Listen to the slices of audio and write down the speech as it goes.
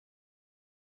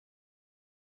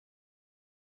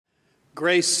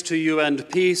Grace to you and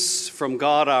peace from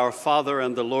God our Father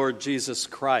and the Lord Jesus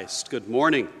Christ. Good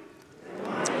morning. Good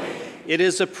morning. It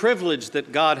is a privilege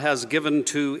that God has given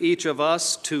to each of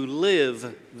us to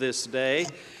live this day,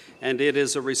 and it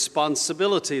is a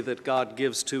responsibility that God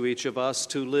gives to each of us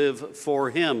to live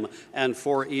for Him and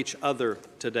for each other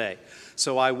today.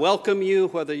 So I welcome you,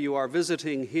 whether you are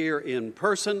visiting here in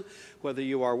person, whether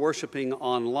you are worshiping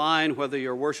online, whether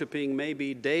you're worshiping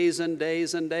maybe days and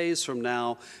days and days from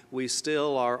now, we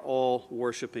still are all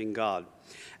worshiping God.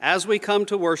 As we come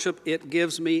to worship, it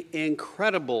gives me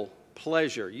incredible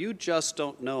pleasure. You just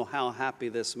don't know how happy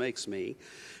this makes me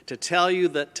to tell you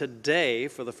that today,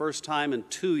 for the first time in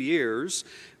 2 years,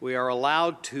 we are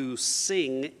allowed to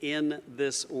sing in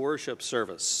this worship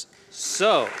service.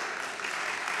 So,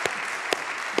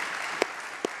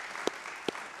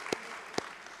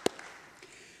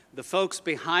 the folks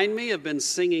behind me have been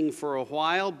singing for a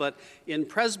while, but in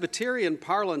Presbyterian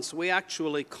parlance, we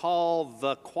actually call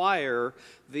the choir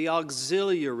the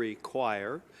auxiliary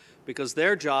choir, because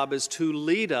their job is to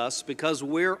lead us, because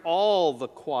we're all the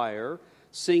choir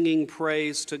singing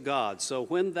praise to God. So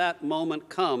when that moment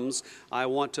comes, I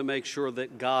want to make sure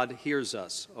that God hears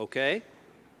us, okay?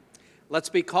 Let's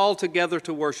be called together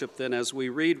to worship then as we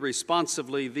read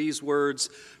responsively these words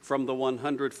from the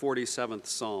 147th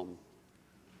Psalm.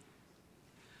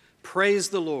 Praise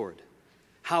the Lord.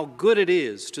 How good it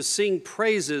is to sing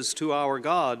praises to our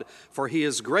God, for He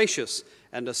is gracious,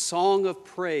 and a song of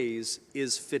praise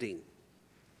is fitting.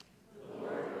 The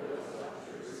Lord builds up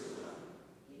Jerusalem.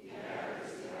 He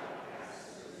gathers the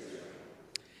outcasts of Israel.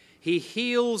 He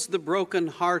heals the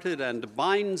brokenhearted and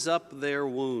binds up their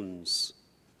wounds.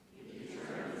 He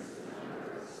determines the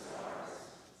number of the stars.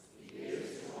 He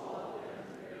gives to all of them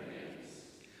their names.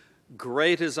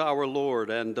 Great is our Lord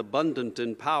and abundant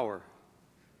in power.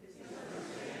 His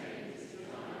understanding is beyond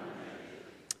measure.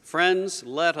 Friends,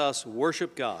 let us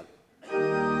worship God.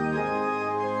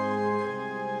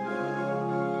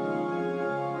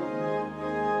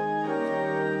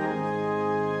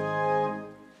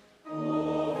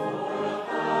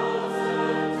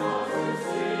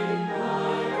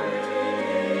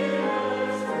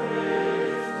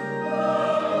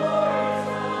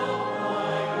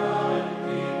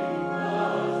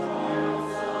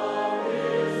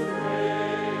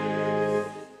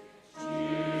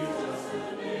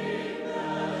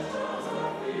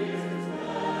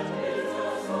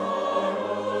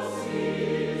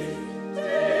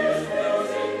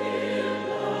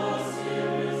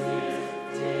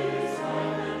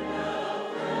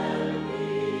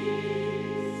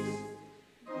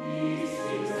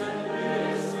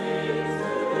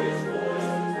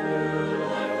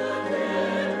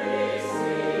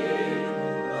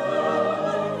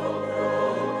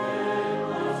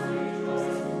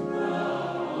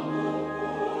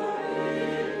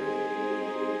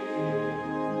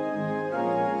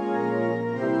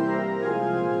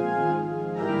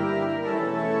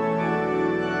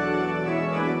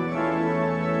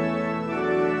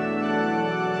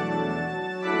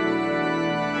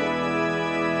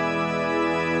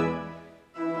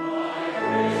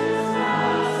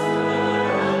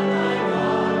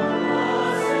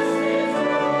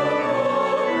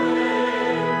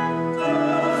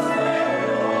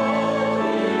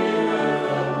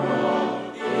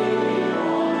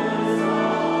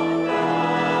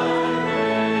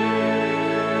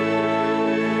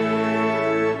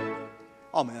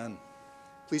 Amen.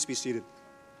 Please be seated.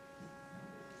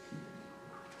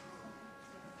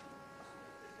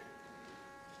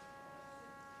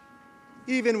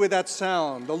 Even with that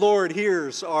sound, the Lord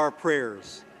hears our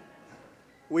prayers.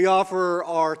 We offer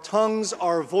our tongues,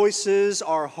 our voices,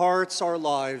 our hearts, our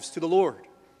lives to the Lord,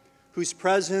 whose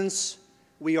presence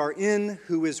we are in,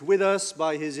 who is with us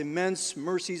by His immense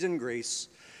mercies and grace.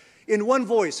 In one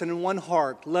voice and in one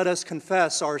heart, let us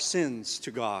confess our sins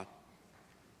to God.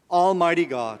 Almighty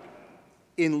God,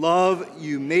 in love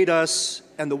you made us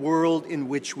and the world in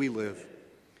which we live.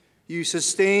 You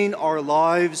sustain our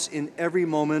lives in every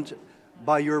moment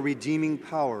by your redeeming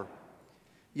power,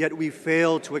 yet we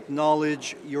fail to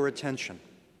acknowledge your attention.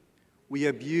 We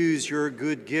abuse your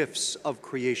good gifts of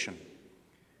creation.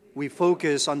 We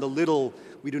focus on the little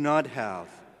we do not have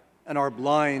and are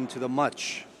blind to the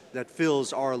much that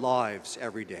fills our lives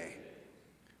every day.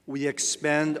 We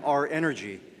expend our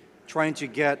energy trying to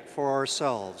get for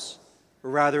ourselves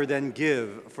rather than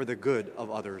give for the good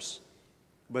of others.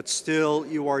 But still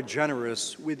you are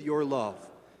generous with your love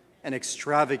and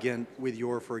extravagant with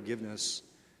your forgiveness.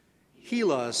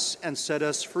 Heal us and set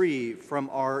us free from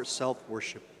our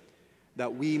self-worship,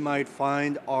 that we might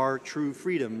find our true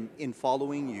freedom in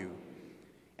following you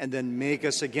and then make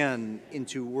us again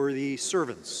into worthy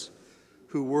servants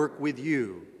who work with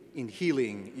you in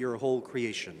healing your whole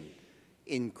creation.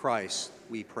 In Christ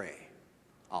we pray.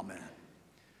 Amen.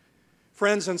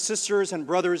 Friends and sisters and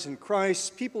brothers in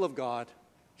Christ, people of God,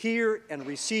 hear and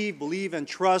receive, believe, and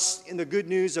trust in the good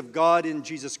news of God in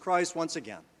Jesus Christ once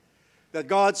again. That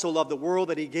God so loved the world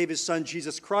that he gave his Son,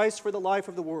 Jesus Christ, for the life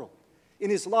of the world.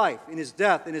 In his life, in his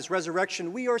death, in his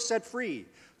resurrection, we are set free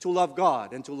to love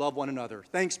God and to love one another.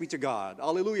 Thanks be to God.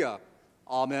 Alleluia.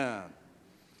 Amen.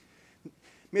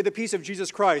 May the peace of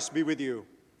Jesus Christ be with you.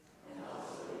 And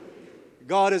also with you.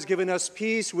 God has given us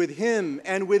peace with him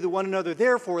and with one another.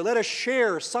 Therefore, let us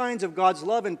share signs of God's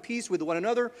love and peace with one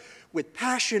another, with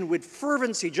passion, with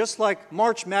fervency, just like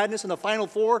March Madness and the Final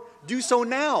Four. Do so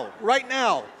now, right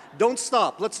now. Don't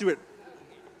stop. Let's do it.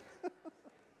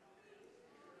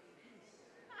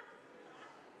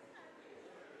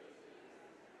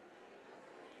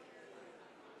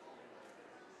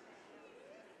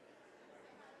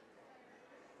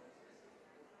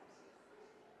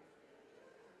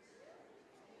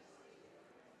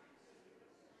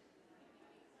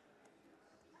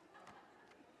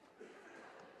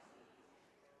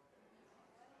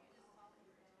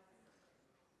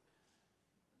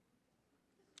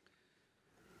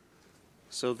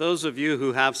 So those of you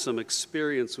who have some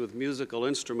experience with musical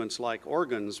instruments like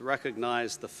organs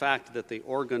recognize the fact that the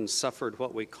organ suffered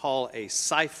what we call a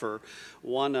cipher.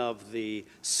 One of the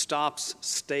stops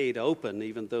stayed open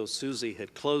even though Susie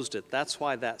had closed it. That's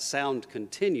why that sound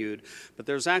continued, but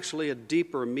there's actually a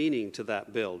deeper meaning to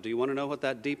that, Bill. Do you want to know what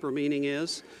that deeper meaning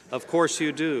is? Of course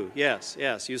you do. Yes.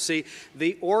 You see,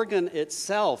 the organ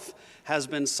itself has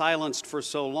been silenced for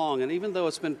so long, and even though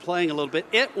it's been playing a little bit,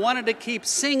 it wanted to keep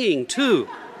singing too.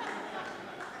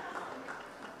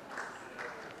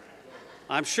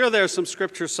 I'm sure there's some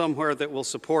scripture somewhere that will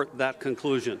support that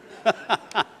conclusion.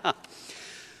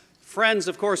 Friends,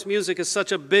 of course, music is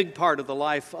such a big part of the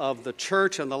life of the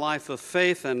church and the life of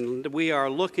faith, and we are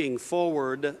looking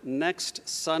forward next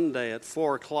Sunday at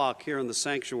 4 o'clock here in the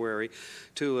sanctuary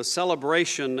to a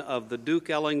celebration of the Duke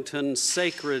Ellington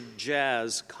Sacred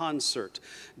Jazz Concert.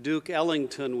 Duke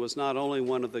Ellington was not only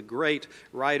one of the great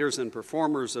writers and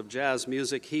performers of jazz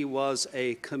music, he was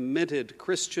a committed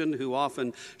Christian who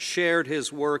often shared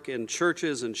his work in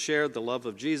churches and shared the love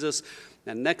of Jesus.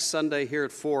 And next Sunday here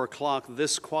at 4 o'clock,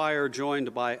 this choir,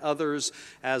 joined by others,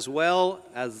 as well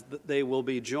as they will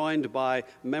be joined by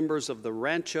members of the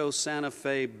Rancho Santa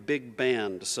Fe Big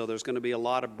Band. So there's going to be a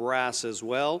lot of brass as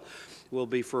well. We'll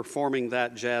be performing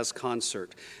that jazz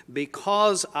concert.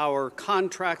 Because our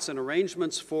contracts and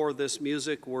arrangements for this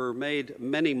music were made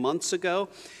many months ago,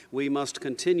 we must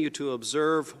continue to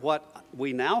observe what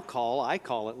we now call, I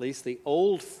call at least, the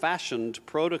old-fashioned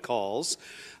protocols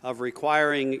of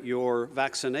requiring your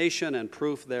vaccination and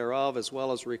proof thereof, as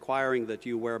well as requiring that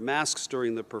you wear masks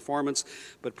during the performance.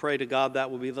 But pray to God that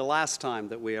will be the last time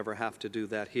that we ever have to do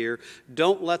that here.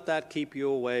 Don't let that keep you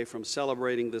away from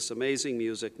celebrating this amazing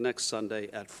music next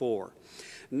Sunday at 4.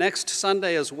 Next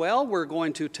Sunday as well, we're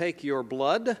going to take your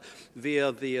blood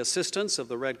via the assistance of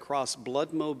the Red Cross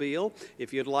Blood Mobile.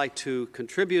 If you'd like to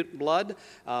contribute blood,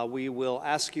 we will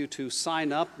ask you to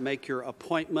sign up, make your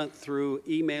appointment through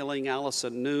emailing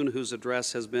Allison Noon, whose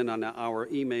address has been on our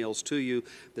emails to you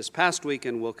this past week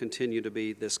and will continue to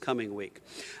be this coming week.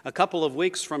 A couple of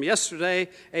weeks from yesterday,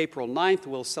 April 9th,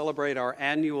 we'll celebrate our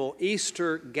annual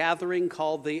Easter gathering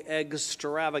called the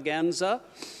Eggstravaganza.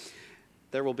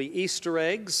 There will be Easter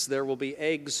eggs, there will be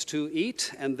eggs to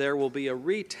eat, and there will be a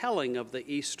retelling of the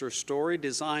Easter story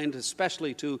designed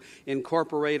especially to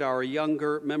incorporate our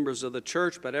younger members of the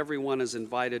church, but everyone is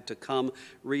invited to come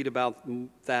read about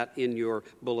that in your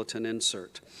bulletin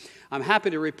insert. I'm happy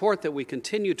to report that we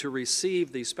continue to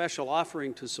receive the special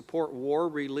offering to support war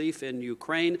relief in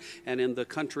Ukraine and in the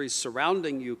countries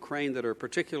surrounding Ukraine that are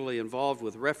particularly involved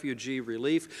with refugee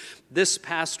relief. This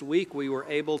past week, we were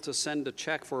able to send a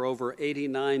check for over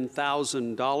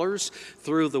 $89,000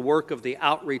 through the work of the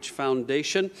Outreach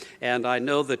Foundation, and I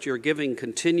know that your giving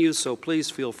continues, so please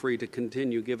feel free to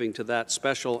continue giving to that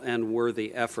special and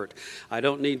worthy effort. I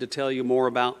don't need to tell you more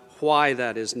about why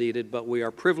that is needed, but we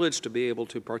are privileged to be able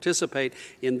to participate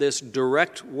in this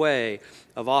direct way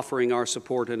of offering our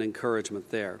support and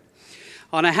encouragement there.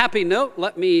 On a happy note,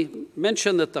 let me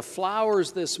mention that the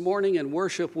Flowers this morning in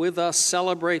worship with us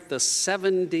celebrate the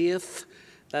 70th,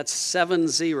 that's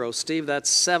 70, Steve,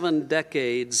 that's 7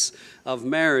 decades of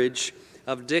marriage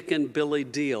of Dick and Billy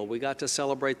Deal. We got to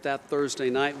celebrate that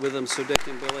Thursday night with them, so Dick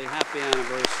and Billy, happy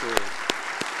anniversary.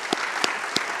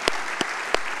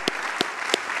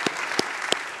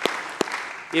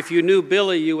 If you knew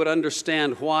Billy, you would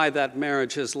understand why that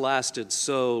marriage has lasted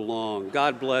so long.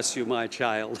 God bless you, my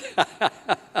child.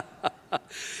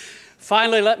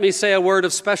 Finally, let me say a word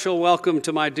of special welcome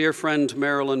to my dear friend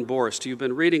Marilyn Borst. You've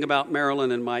been reading about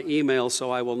Marilyn in my email,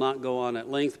 so I will not go on at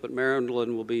length, but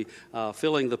Marilyn will be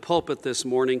filling the pulpit this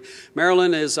morning.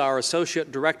 Marilyn is our Associate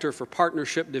Director for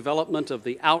Partnership Development of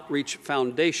the Outreach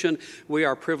Foundation. We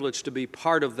are privileged to be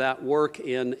part of that work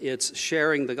in its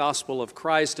sharing the gospel of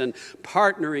Christ and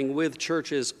partnering with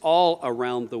churches all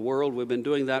around the world. We've been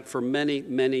doing that for many,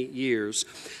 many years.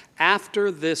 After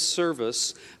this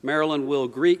service, Marilyn will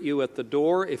greet you at the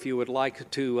door if you would like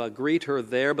to greet her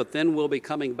there, but then we'll be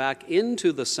coming back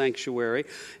into the sanctuary,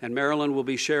 and Marilyn will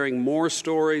be sharing more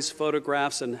stories,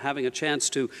 photographs, and having a chance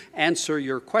to answer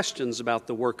your questions about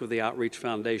the work of the Outreach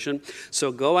Foundation.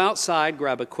 So go outside,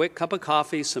 grab a quick cup of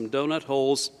coffee, some donut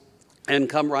holes, and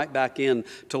come right back in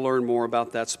to learn more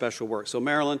about that special work. So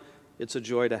Marilyn, it's a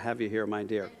joy to have you here, my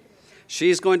dear.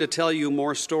 She's going to tell you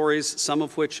more stories, some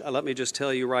of which, let me just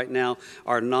tell you right now,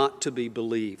 are not to be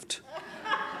believed.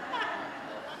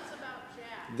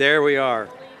 There we are.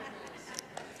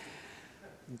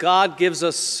 God gives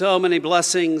us so many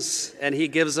blessings, and He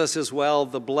gives us as well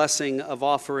the blessing of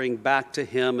offering back to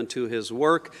Him and to His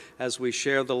work as we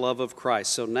share the love of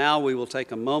Christ. So now we will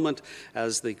take a moment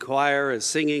as the choir is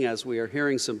singing, as we are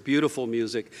hearing some beautiful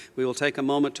music. We will take a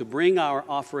moment to bring our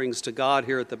offerings to God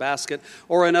here at the basket,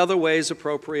 or in other ways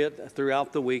appropriate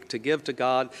throughout the week to give to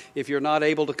God. If you're not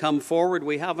able to come forward,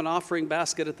 we have an offering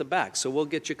basket at the back, so we'll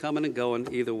get you coming and going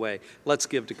either way. Let's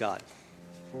give to God.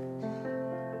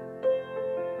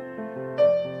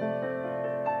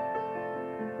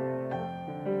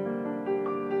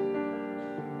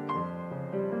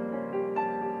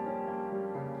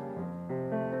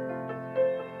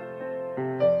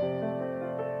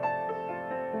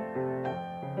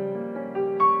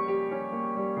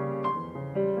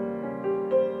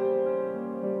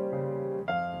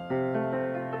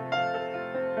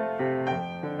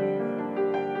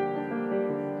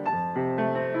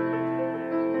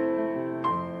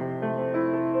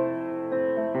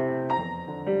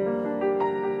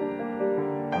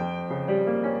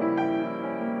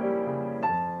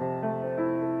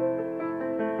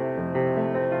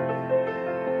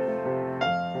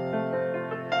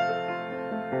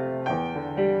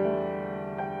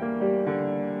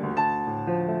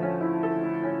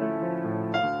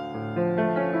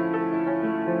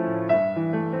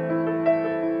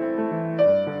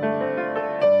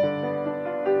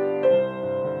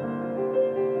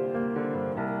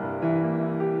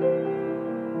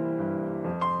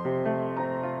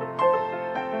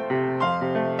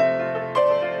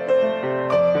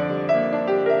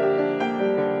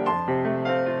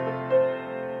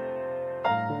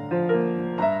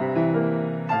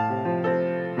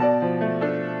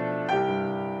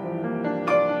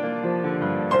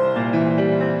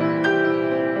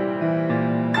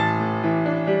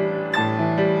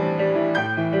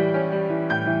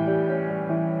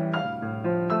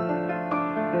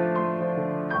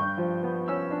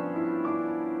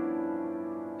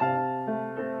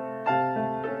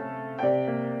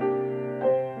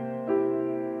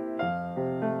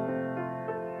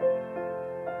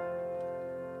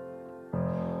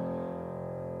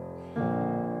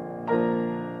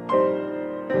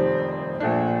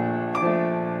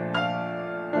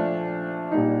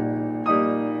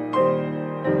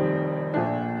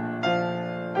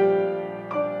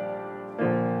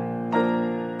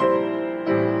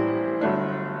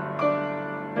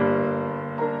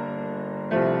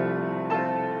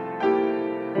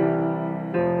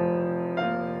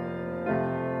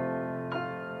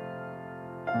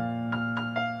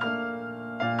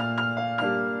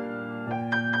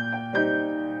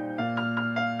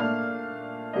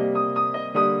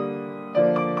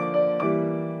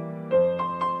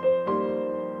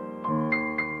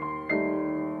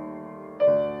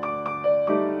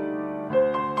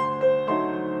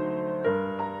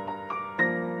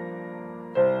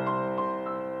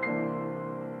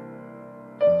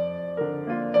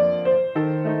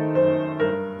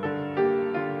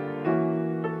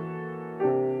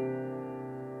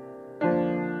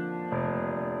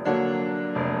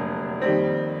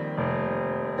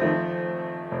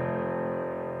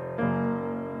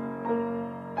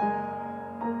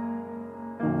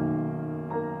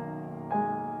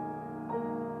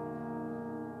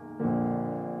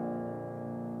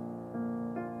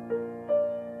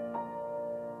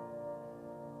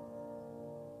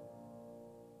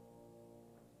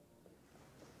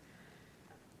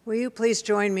 Will you please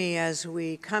join me as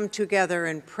we come together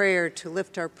in prayer to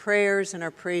lift our prayers and our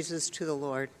praises to the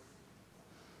Lord?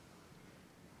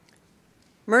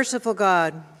 Merciful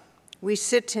God, we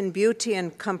sit in beauty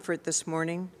and comfort this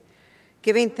morning,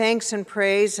 giving thanks and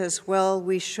praise as well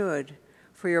we should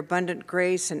for your abundant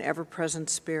grace and ever-present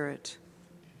Spirit.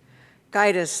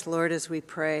 Guide us, Lord, as we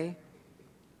pray.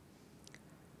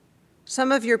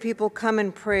 Some of your people come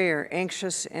in prayer,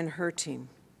 anxious and hurting.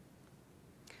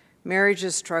 Marriage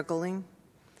is struggling,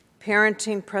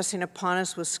 parenting pressing upon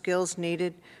us with skills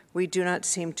needed we do not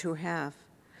seem to have,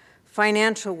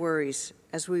 financial worries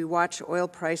as we watch oil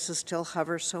prices still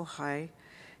hover so high,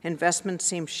 investments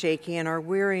seem shaky, and our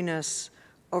weariness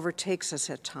overtakes us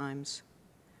at times.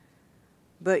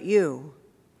 But you,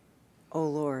 O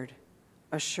Lord,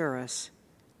 assure us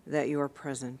that you are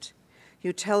present.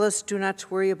 You tell us, do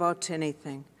not worry about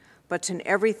anything, but in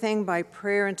everything by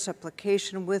prayer and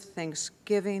supplication with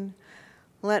thanksgiving,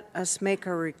 let us make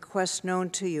our requests known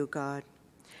to you, God.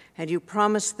 And you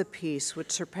promise the peace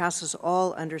which surpasses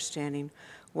all understanding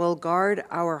will guard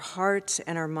our hearts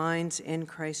and our minds in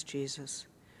Christ Jesus.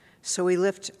 So we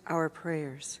lift our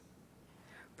prayers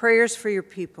for your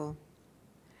people,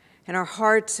 in our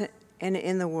hearts and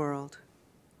in the world.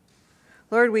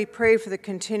 Lord, we pray for the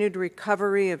continued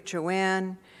recovery of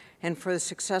Joanne and for the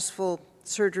successful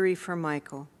surgery for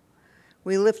Michael.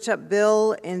 We lift up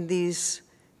Bill in these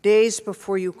days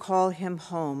before you call him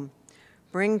home.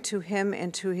 Bring to him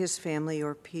and to his family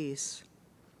your peace.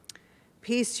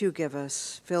 Peace you give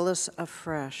us, fill us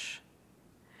afresh.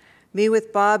 Be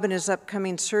with Bob in his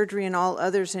upcoming surgery and all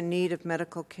others in need of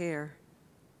medical care.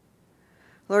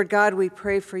 Lord God, we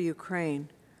pray for Ukraine,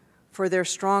 for their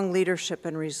strong leadership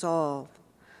and resolve.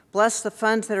 Bless the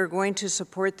funds that are going to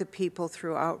support the people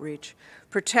through outreach.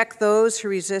 Protect those who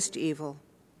resist evil.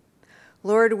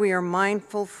 Lord, we are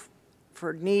mindful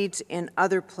for needs in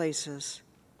other places.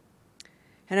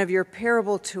 And of your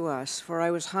parable to us, for I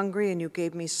was hungry and you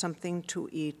gave me something to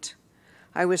eat.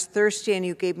 I was thirsty and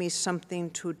you gave me something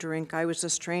to drink. I was a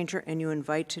stranger and you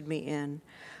invited me in.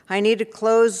 I needed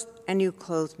clothes and you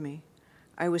clothed me.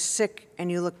 I was sick and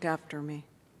you looked after me.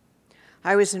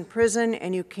 I was in prison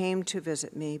and you came to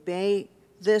visit me. May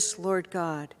this, Lord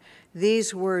God,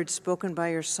 these words spoken by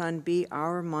your Son be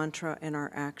our mantra and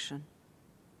our action.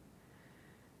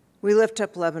 We lift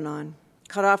up Lebanon,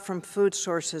 cut off from food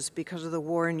sources because of the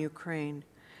war in Ukraine.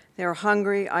 They are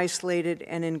hungry, isolated,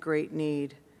 and in great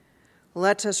need.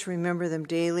 Let us remember them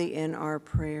daily in our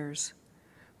prayers.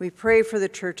 We pray for the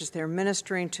church as they're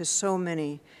ministering to so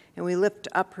many, and we lift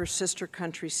up her sister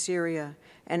country, Syria,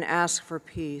 and ask for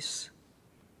peace.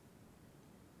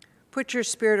 Put your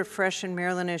spirit afresh in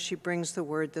Marilyn as she brings the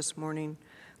word this morning.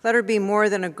 Let her be more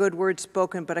than a good word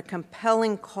spoken, but a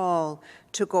compelling call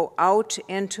to go out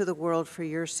into the world for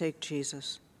your sake,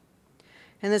 Jesus.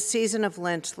 In the season of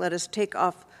Lent, let us take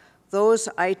off those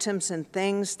items and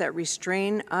things that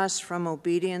restrain us from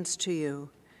obedience to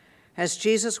you. As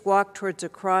Jesus walked towards the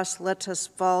cross, let us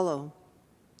follow.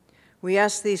 We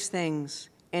ask these things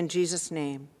in Jesus'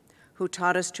 name, who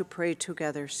taught us to pray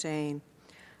together, saying,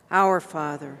 Our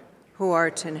Father, who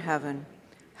art in heaven,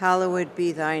 hallowed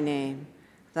be thy name.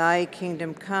 Thy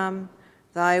kingdom come,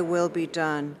 thy will be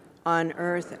done, on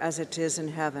earth as it is in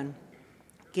heaven.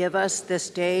 Give us this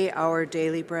day our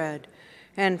daily bread,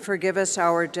 and forgive us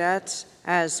our debts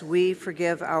as we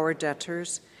forgive our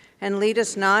debtors. And lead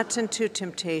us not into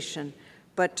temptation,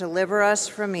 but deliver us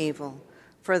from evil.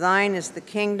 For thine is the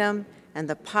kingdom, and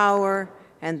the power,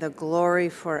 and the glory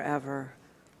forever.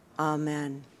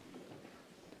 Amen.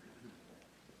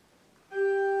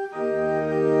 Christ.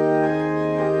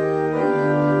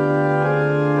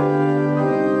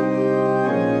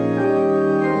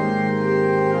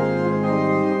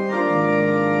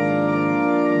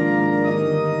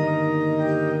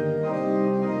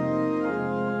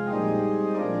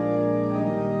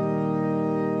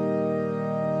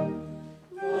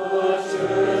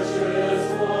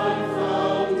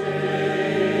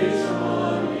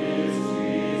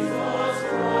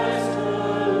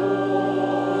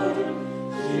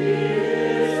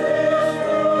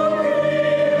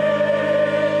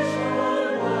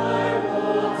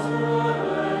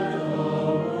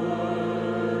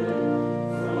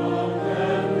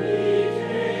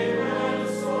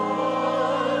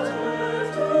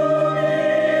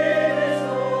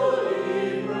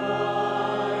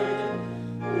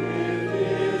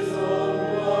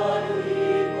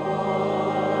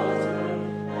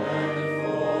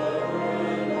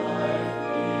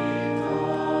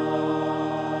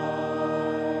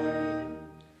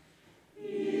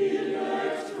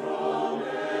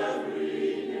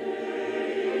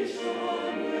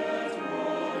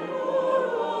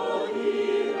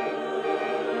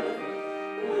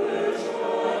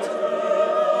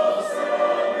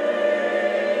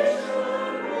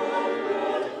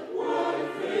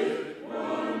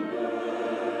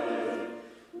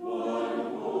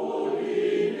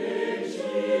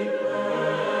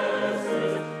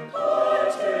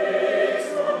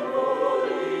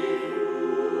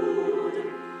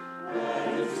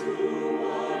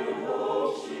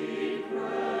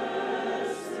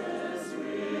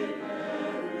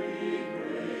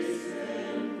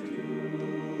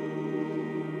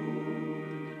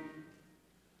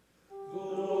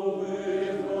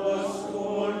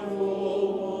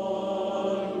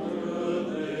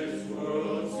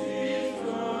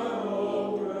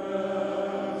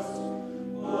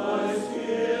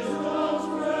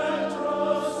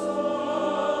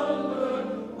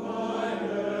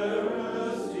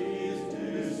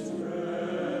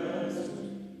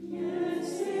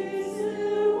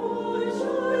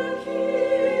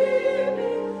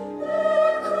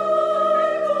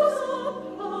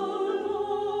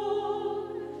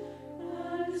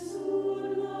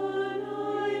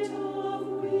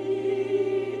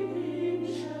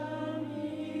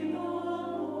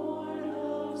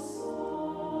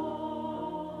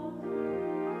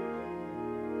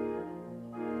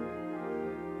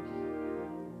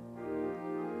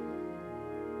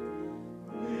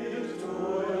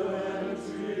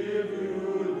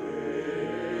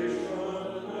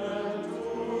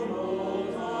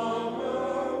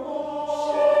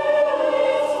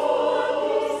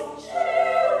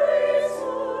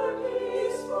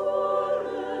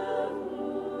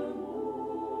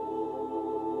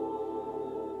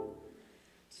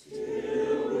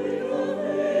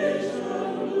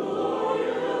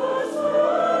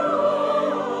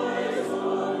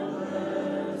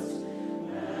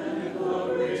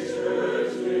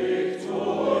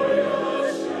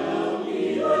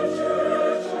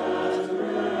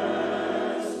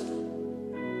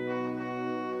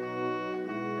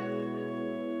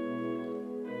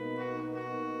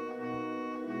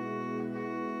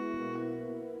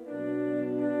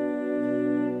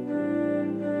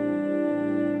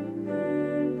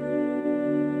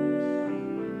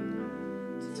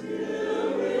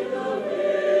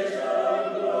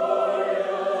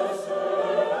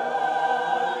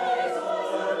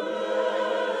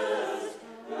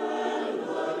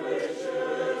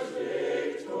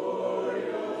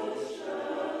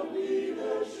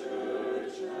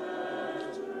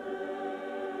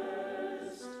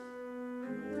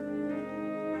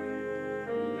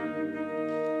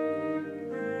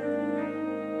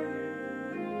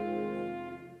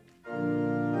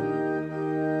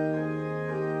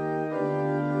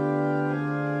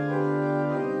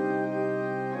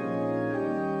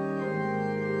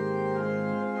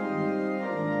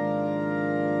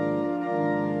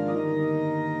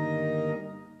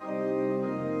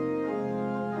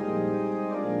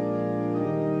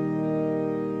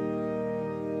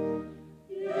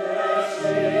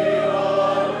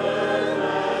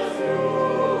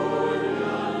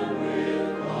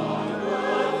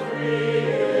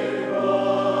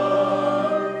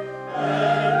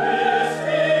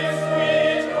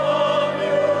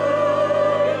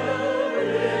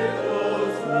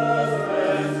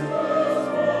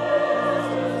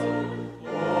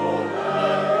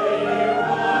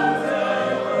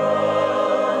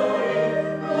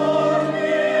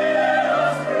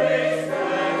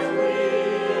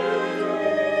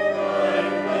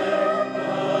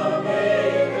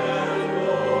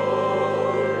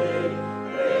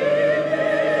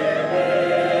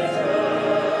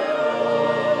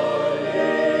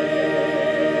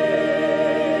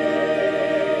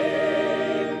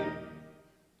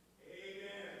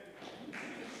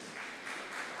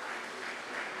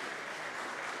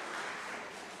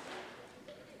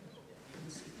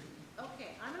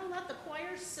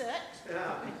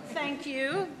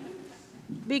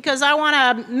 because I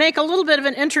want to make a little bit of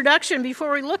an introduction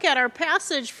before we look at our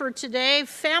passage for today.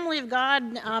 Family of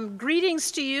God,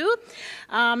 greetings to you.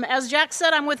 As Jack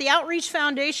said, I'm with the Outreach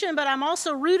Foundation, but I'm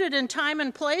also rooted in time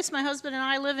and place. My husband and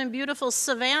I live in beautiful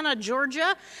Savannah,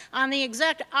 Georgia, on the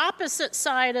exact opposite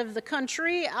side of the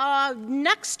country,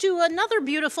 next to another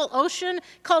beautiful ocean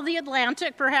called the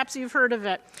Atlantic. Perhaps you've heard of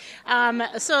it.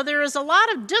 So there is a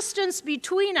lot of distance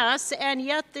between us, and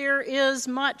yet there is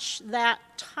much that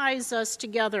ties us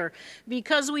together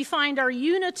because we find our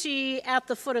unity at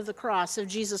the foot of the cross of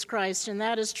Jesus Christ. And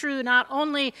that is true not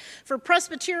only for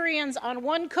Presbyterians on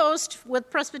one coast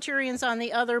with Presbyterians on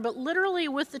the other, but literally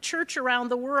with the church around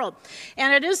the world.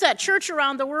 And it is that church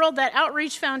around the world that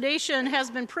Outreach Foundation has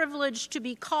been privileged to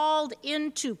be called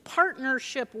into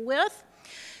partnership with,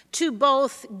 to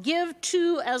both give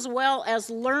to as well as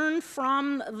learn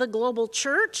from the global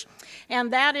church.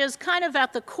 And that is kind of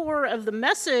at the core of the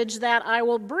message that I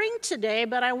will bring today,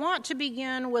 but I want to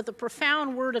begin with a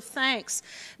profound word of thanks,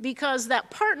 because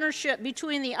that partnership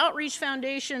between the Outreach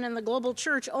Foundation and the global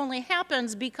church only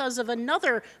happens because of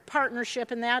another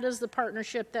partnership, and that is the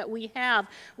partnership that we have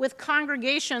with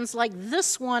congregations like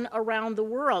this one around the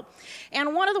world.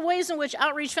 And one of the ways in which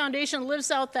Outreach Foundation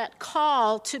lives out that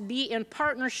call to be in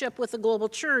partnership with the global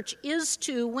church is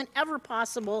to, whenever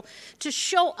possible, to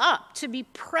show up, to be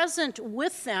present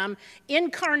with them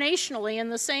incarnationally in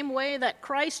the same way that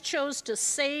Christ chose to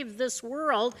save this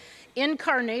world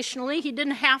incarnationally. He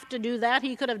didn't have to do that.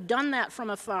 He could have done that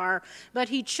from afar, but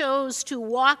he chose to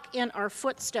walk in our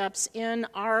footsteps in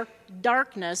our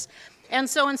darkness. And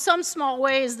so in some small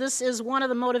ways, this is one of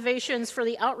the motivations for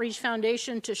the Outreach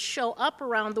Foundation to show up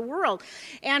around the world.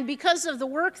 And because of the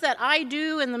work that I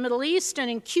do in the Middle East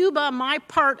and in Cuba, my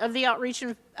part of the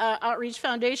Outreach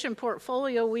Foundation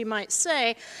portfolio, we might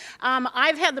say,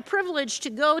 I've had the privilege to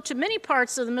go to many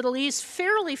parts of the Middle East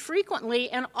fairly frequently,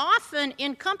 and often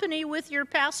in company with your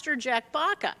pastor, Jack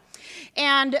Baca.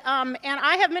 And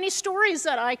I have many stories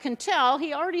that I can tell.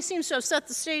 He already seems to have set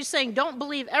the stage saying, don't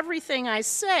believe everything I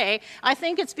say. I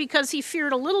think it's because he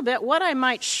feared a little bit what I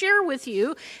might share with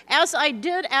you, as I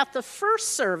did at the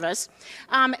first service.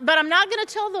 But I'm not going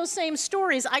to tell those same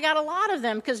stories. I got a lot of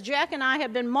them because Jack and I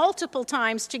have been multiple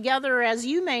times together, as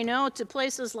you may know, to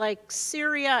places like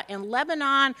Syria and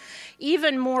Lebanon,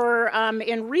 even more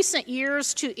in recent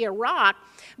years to Iraq.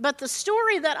 But the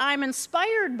story that I'm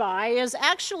inspired by is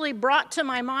actually brought to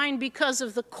my mind because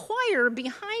of the choir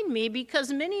behind me,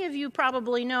 because many of you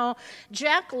probably know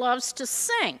Jack loves to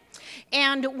sing.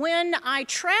 And when I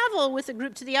travel with a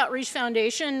group to the Outreach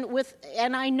Foundation,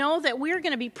 and I know that we're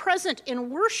going to be present in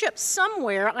worship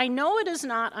somewhere, I know it is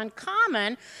not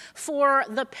uncommon for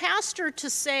the pastor to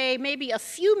say maybe a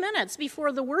few minutes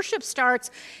before the worship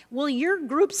starts, will your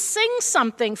group sing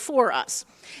something for us?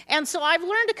 And so I've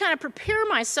learned to kind of prepare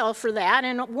myself for that.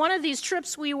 And one of these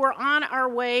trips, we were on our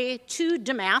way to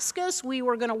Damascus. We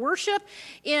were going to worship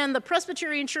in the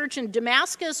Presbyterian Church in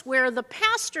Damascus, where the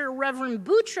pastor, Reverend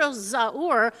Boutros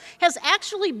Zahour, has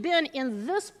actually been in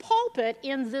this pulpit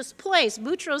in this place.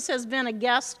 Boutros has been a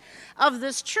guest of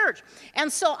this church.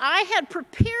 And so I had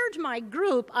prepared my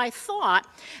group, I thought,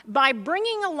 by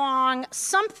bringing along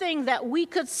something that we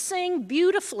could sing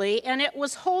beautifully, and it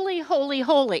was Holy, Holy,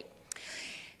 Holy.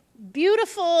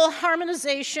 Beautiful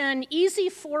harmonization, easy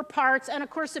 4 parts, and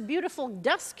of course a beautiful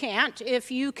descant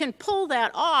if you can pull that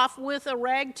off with a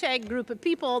ragtag group of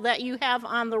people that you have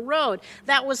on the road.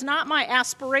 That was not my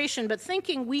aspiration, but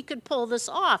thinking we could pull this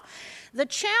off. The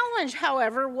challenge,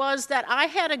 however, was that I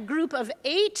had a group of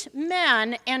 8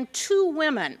 men and 2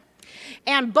 women,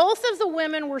 and both of the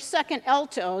women were second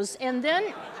altos, and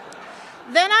then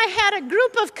I had a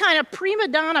group of kind of prima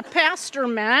donna pastor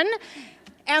men.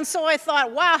 And so I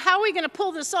thought, wow, how are we going to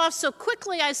pull this off? So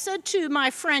quickly I said to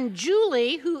my friend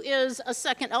Julie, who is a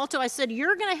second alto, I said,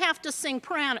 you're going to have to sing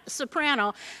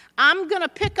soprano. I'm going to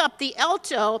pick up the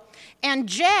alto. And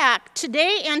Jack,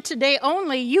 today and today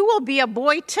only, you will be a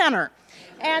boy tenor.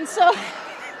 And so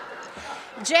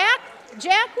Jack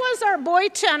was our boy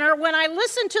tenor. When I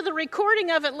listened to the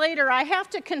recording of it later, I have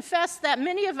to confess that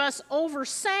many of us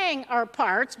oversang our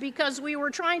parts because we were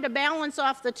trying to balance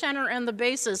off the tenor and the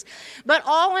basses. But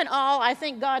all in all, I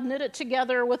think God knit it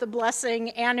together with a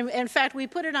blessing. And in fact, we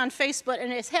put it on Facebook,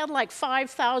 and it's had like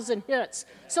 5,000 hits.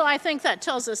 So I think that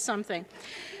tells us something.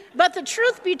 But the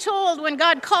truth be told, when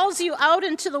God calls you out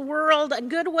into the world, a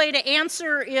good way to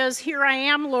answer is, here I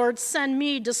am, Lord, send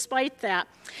me despite that.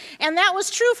 And that was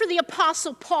true for the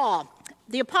Apostle Paul.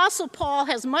 The Apostle Paul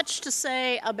has much to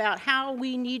say about how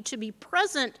we need to be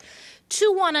present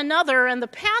to one another, and the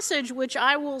passage which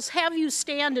I will have you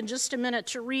stand in just a minute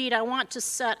to read, I want to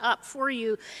set up for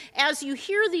you as you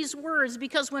hear these words,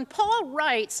 because when Paul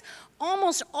writes,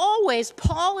 almost always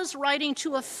Paul is writing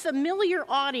to a familiar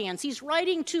audience. He's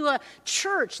writing to a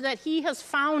church that he has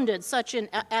founded,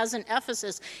 as in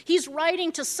Ephesus. He's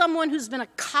writing to someone who's been a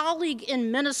colleague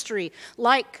in ministry,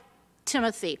 like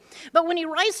Timothy. But when he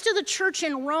writes to the church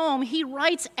in Rome, he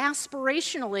writes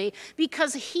aspirationally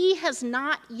because he has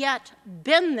not yet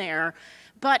been there,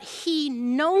 but he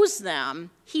knows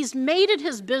them. He's made it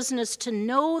his business to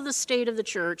know the state of the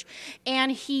church,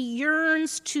 and he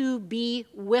yearns to be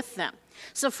with them.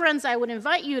 So friends, I would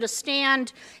invite you to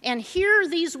stand and hear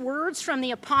these words from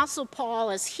the Apostle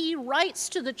Paul as he writes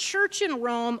to the church in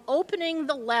Rome, opening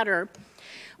the letter.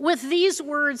 With these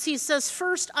words, he says,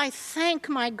 "First, I thank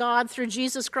my God through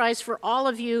Jesus Christ for all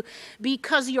of you,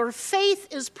 because your faith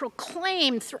is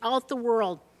proclaimed throughout the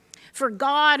world. For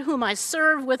God, whom I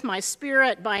serve with my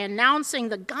spirit by announcing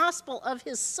the gospel of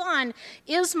his Son,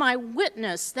 is my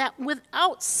witness that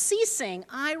without ceasing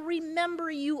I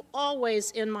remember you always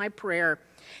in my prayer,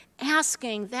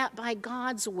 asking that by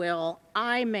God's will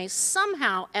I may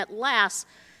somehow at last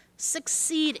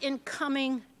succeed in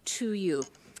coming to you.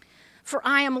 For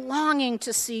I am longing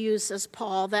to see you," says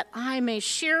Paul, "that I may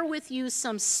share with you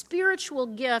some spiritual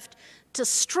gift to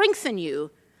strengthen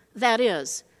you, that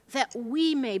is, that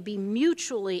we may be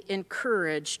mutually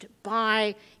encouraged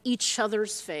by each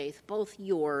other's faith, both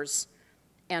yours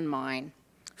and mine."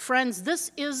 Friends,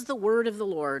 this is the word of the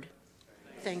Lord.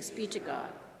 Thanks be to God.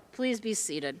 Please be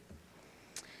seated.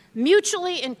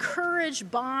 Mutually encouraged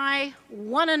by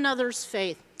one another's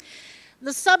faith. The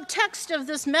subtext of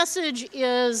this message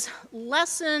is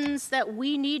lessons that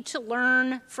we need to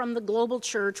learn from the global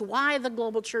church, why the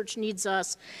global church needs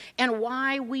us, and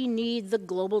why we need the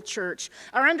global church.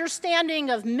 Our understanding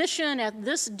of mission at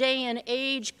this day and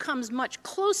age comes much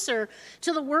closer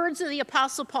to the words of the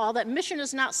Apostle Paul, that mission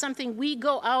is not something we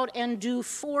go out and do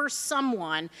for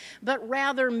someone, but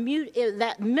rather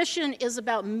that mission is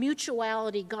about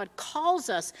mutuality. God calls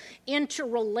us into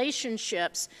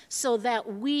relationships so that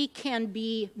we can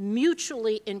be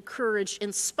mutually encouraged,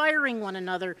 inspiring one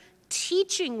another,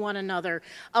 teaching one another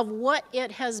of what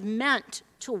it has meant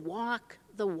to walk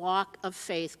the walk of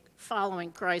faith,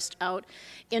 following Christ out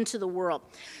into the world.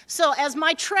 So as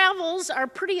my travels are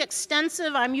pretty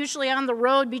extensive, I'm usually on the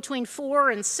road between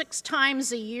 4 and 6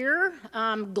 times a year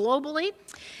globally,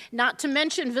 not to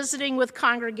mention visiting with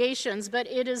congregations, but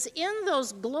it is in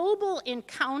those global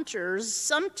encounters,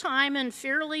 sometime in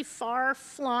fairly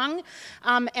far-flung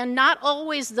and not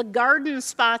always the garden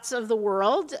spots of the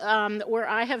world, where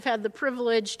I have had the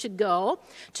privilege to go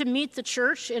to meet the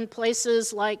church in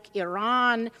places like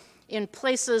Iran, in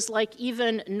places like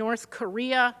even North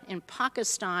Korea and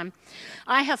Pakistan.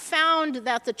 I have found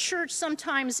that the church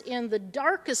sometimes in the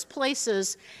darkest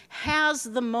places has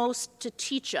the most to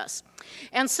teach us.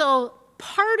 And so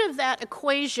part of that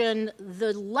equation,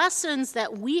 the lessons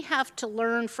that we have to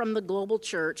learn from the global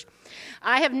church,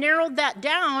 I have narrowed that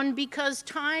down because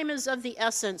time is of the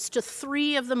essence to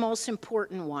 3 of the most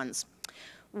important ones.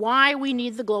 Why we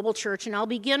need the global church, and I'll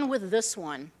begin with this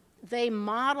one. They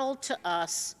model to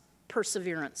us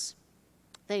perseverance.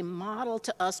 They model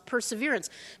to us perseverance.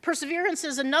 Perseverance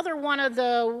is another one of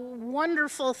the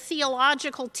wonderful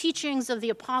theological teachings of the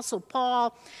Apostle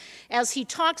Paul, as he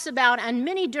talks about on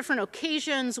many different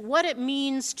occasions what it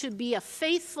means to be a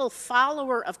faithful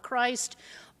follower of Christ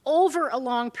over a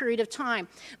long period of time.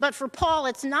 But for Paul,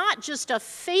 it's not just a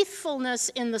faithfulness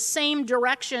in the same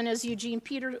direction, as Eugene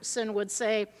Peterson would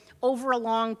say, over a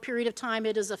long period of time.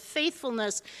 It is a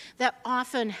faithfulness that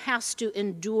often has to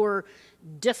endure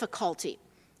difficulty.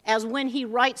 As when he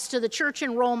writes to the church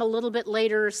in Rome a little bit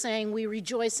later, saying, "We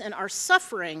rejoice in our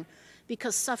suffering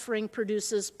because suffering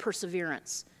produces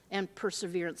perseverance, and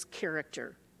perseverance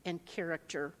character, and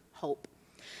character hope."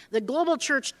 The global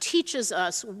church teaches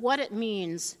us what it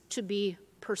means to be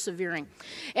persevering.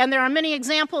 And there are many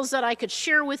examples that I could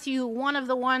share with you. One of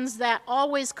the ones that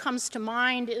always comes to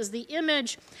mind is the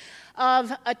image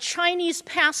of a Chinese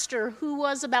pastor who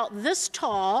was about this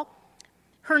tall.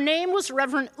 Her name was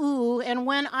Reverend Wu, and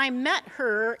when I met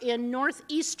her in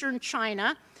northeastern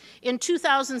China in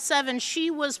 2007, she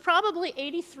was probably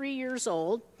 83 years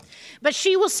old. But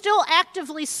she was still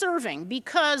actively serving,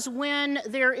 because when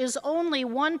there is only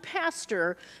one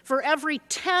pastor for every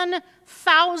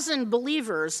 10,000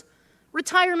 believers,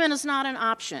 retirement is not an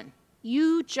option.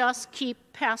 You just keep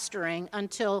pastoring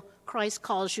until Christ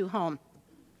calls you home.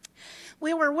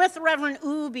 We were with Reverend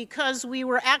Wu because we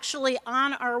were actually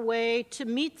on our way to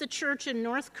meet the church in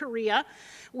North Korea,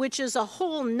 which is a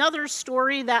whole nother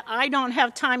story that I don't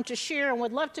have time to share and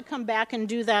would love to come back and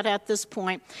do that at this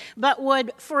point. But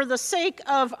would, for the sake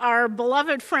of our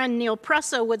beloved friend Neil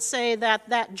Pressa, would say that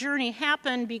that journey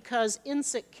happened because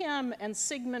In-Sik Kim and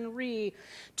Sigmund Rhee,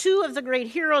 two of the great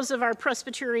heroes of our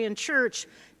Presbyterian church,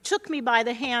 took me by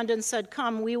the hand and said,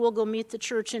 come, we will go meet the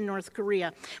church in North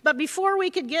Korea. But before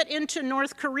we could get into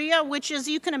North Korea, which, as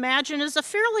you can imagine, is a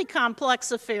fairly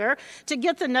complex affair, to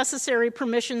get the necessary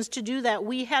permissions to do that,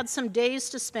 we had some days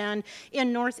to spend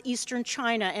in northeastern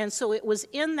China. And so it was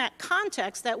in that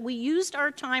context that we used our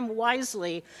time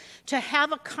wisely to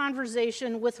have a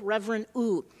conversation with Reverend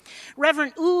Wu.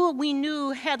 Reverend Wu, we knew,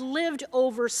 had lived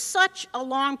over such a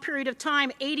long period of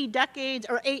time, 8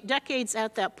 decades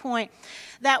at that point,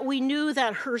 that we knew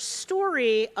that her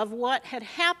story of what had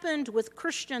happened with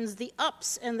Christians, the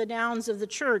ups and the downs of the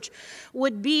church,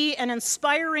 would be an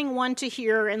inspiring one to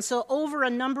hear. And so over a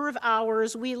number of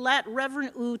hours, we let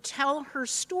Reverend Wu tell her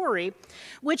story,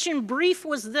 which in brief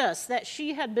was this, that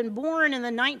she had been born in the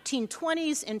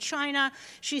 1920s in China.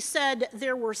 She said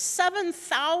there were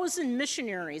 7,000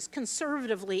 missionaries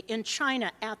conservatively in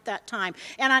China at that time.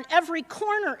 And on every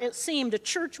corner, it seemed, a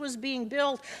church was being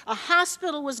built, a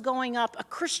hospital was going up, a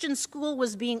Christian school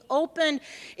was being opened.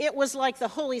 It was like the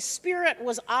Holy Spirit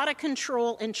was out of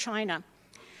control in China.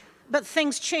 But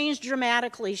things changed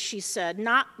dramatically, she said,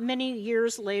 not many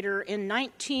years later in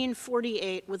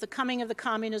 1948 with the coming of the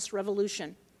Communist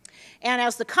Revolution. And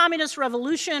as the Communist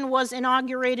Revolution was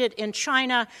inaugurated in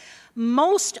China,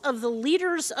 most of the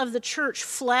leaders of the church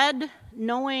fled,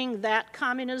 knowing that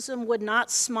communism would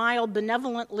not smile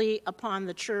benevolently upon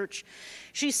the church.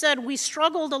 She said, we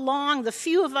struggled along, the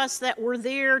few of us that were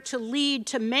there to lead,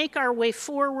 to make our way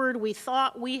forward. We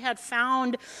thought we had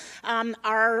found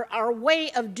our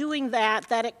way of doing that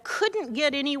it couldn't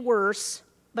get any worse.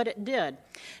 But it did,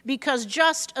 because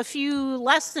just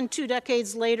less than 2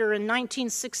 decades later, in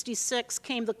 1966,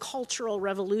 came the Cultural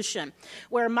Revolution,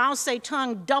 where Mao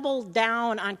Zedong doubled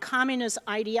down on communist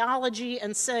ideology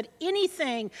and said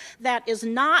anything that is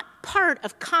not part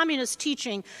of communist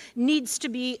teaching needs to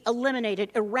be eliminated,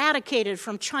 eradicated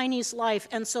from Chinese life.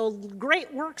 And so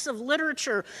great works of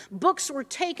literature, books were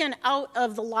taken out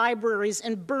of the libraries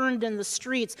and burned in the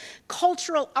streets.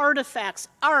 Cultural artifacts,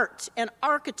 art and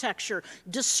architecture,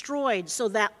 destroyed, so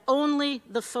that only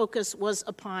the focus was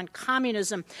upon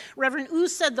communism. Reverend Wu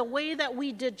said the way that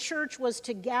we did church was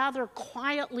to gather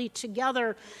quietly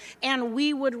together, and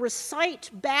we would recite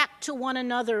back to one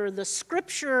another the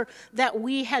scripture that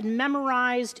we had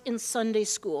memorized in Sunday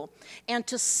school, and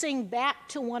to sing back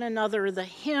to one another the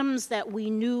hymns that we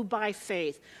knew by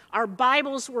faith. Our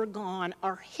Bibles were gone,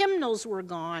 our hymnals were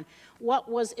gone. What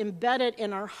was embedded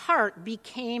in our heart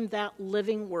became that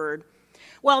living word.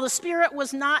 Well, the Spirit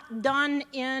was not done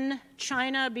in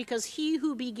China, because he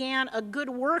who began a good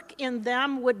work in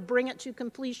them would bring it to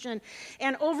completion.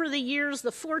 And over the years,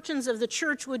 the fortunes of the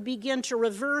church would begin to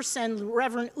reverse, and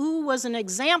Reverend Wu was an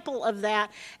example of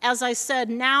that. As I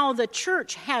said, now the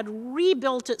church had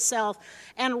rebuilt itself,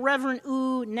 and Reverend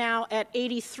Wu, now at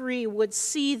 83, would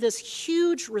see this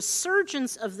huge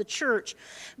resurgence of the church.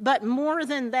 But more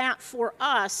than that for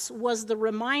us was the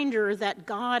reminder that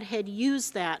God had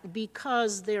used that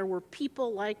because there were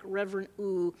people like Reverend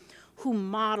Wu who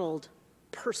modeled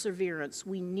perseverance.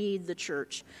 We need the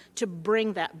church to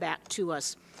bring that back to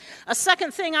us. A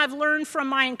second thing I've learned from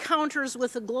my encounters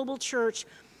with the global church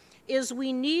is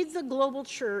we need the global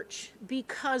church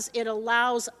because it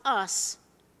allows us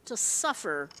to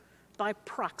suffer by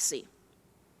proxy.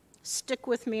 Stick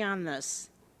with me on this.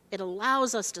 It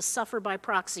allows us to suffer by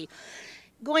proxy.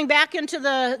 Going back into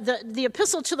the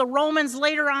epistle to the Romans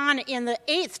later on in the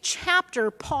 8th chapter,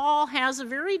 Paul has a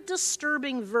very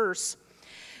disturbing verse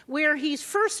where he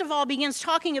first of all begins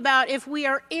talking about if we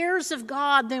are heirs of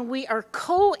God, then we are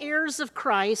co-heirs of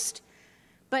Christ.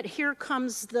 But here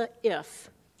comes the if.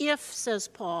 If, says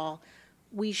Paul,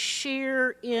 we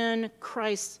share in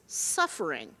Christ's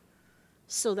suffering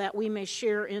so that we may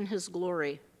share in his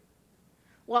glory.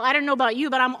 Well, I don't know about you,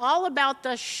 but I'm all about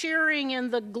the sharing in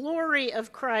the glory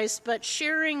of Christ, but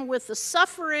sharing with the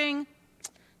suffering,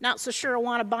 not so sure I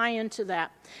want to buy into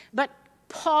that. But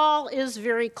Paul is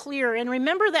very clear. And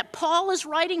remember that Paul is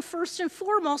writing first and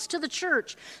foremost to the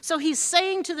church. So he's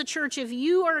saying to the church, if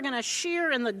you are going to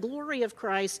share in the glory of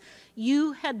Christ,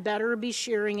 you had better be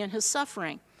sharing in his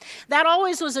suffering. That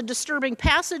always was a disturbing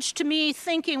passage to me,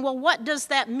 thinking, well, what does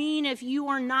that mean if you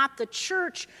are not the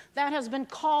church that has been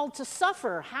called to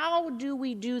suffer? How do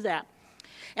we do that?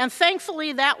 And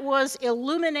thankfully, that was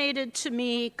illuminated to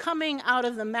me coming out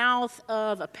of the mouth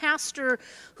of a pastor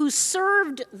who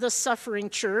served the suffering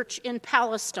church in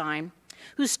Palestine,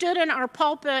 who stood in our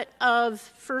pulpit of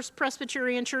First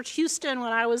Presbyterian Church Houston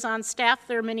when I was on staff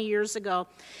there many years ago.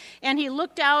 And he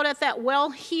looked out at that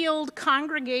well-heeled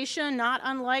congregation, not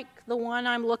unlike the one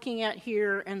I'm looking at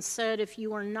here, and said, if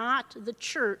you are not the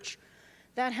church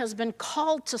that has been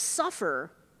called to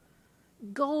suffer,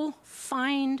 go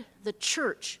find the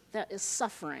church that is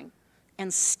suffering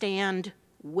and stand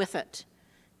with it.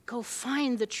 Go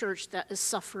find the church that is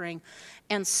suffering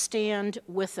and stand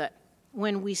with it.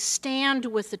 When we stand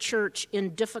with the church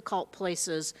in difficult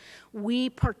places, we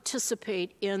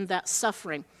participate in that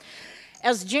suffering.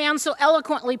 As Jan so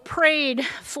eloquently prayed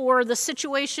for the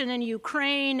situation in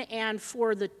Ukraine and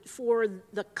for the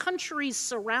countries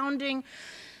surrounding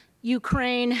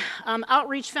Ukraine,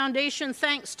 Outreach Foundation,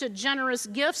 thanks to generous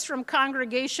gifts from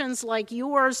congregations like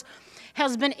yours,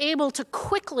 has been able to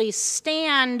quickly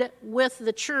stand with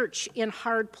the church in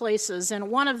hard places.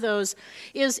 And one of those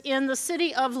is in the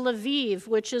city of Lviv,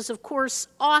 which is, of course,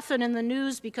 often in the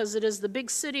news because it is the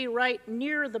big city right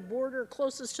near the border,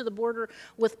 closest to the border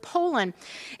with Poland.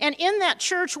 And in that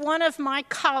church, one of my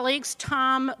colleagues,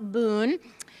 Tom Boone,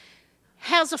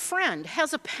 has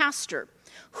a pastor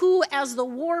who, as the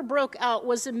war broke out,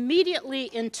 was immediately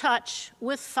in touch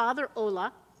with Father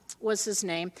Ola, was his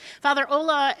name. Father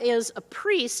Ola is a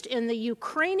priest in the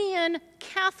Ukrainian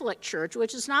Catholic Church,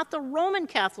 which is not the Roman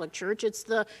Catholic Church, it's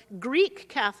the Greek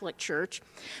Catholic Church,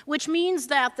 which means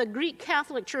that the Greek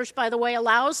Catholic Church, by the way,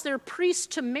 allows their priests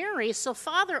to marry. So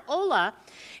Father Ola,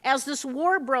 as this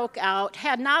war broke out,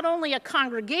 had not only a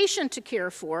congregation to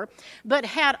care for, but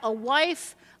had a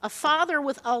wife, a father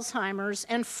with Alzheimer's,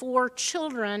 and 4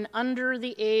 children under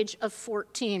the age of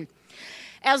 14.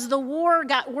 As the war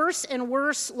got worse and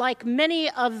worse, like many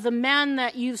of the men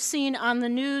that you've seen on the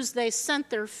news, they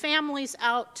sent their families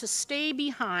out to stay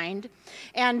behind,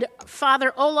 and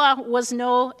Father Ola was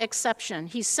no exception.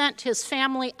 He sent his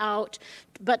family out,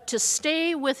 but to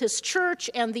stay with his church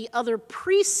and the other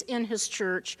priests in his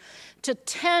church, to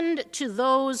tend to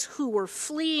those who were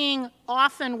fleeing,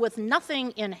 often with nothing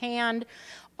in hand,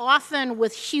 often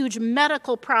with huge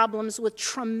medical problems, with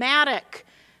traumatic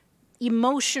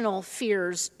emotional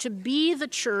fears, to be the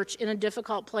church in a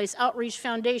difficult place. Outreach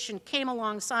Foundation came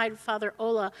alongside Father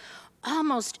Ola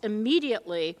almost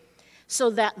immediately so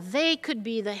that they could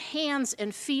be the hands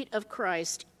and feet of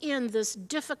Christ in this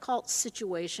difficult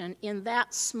situation, in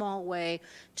that small way,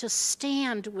 to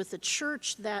stand with the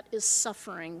church that is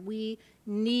suffering. We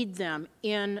need them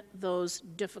in those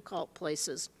difficult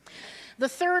places. The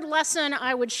third lesson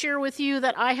I would share with you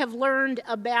that I have learned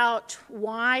about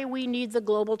why we need the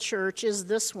global church is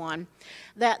this one,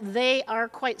 that they are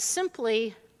quite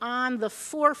simply on the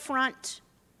forefront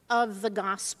of the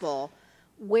gospel,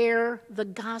 where the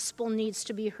gospel needs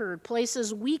to be heard.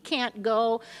 Places we can't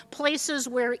go, places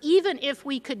where even if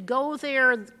we could go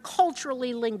there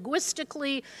culturally,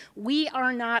 linguistically, we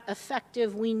are not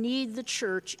effective. We need the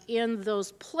church in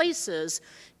those places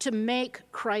to make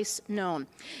Christ known.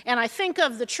 And I think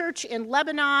of the church in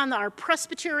Lebanon, our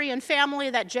Presbyterian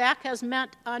family that Jack has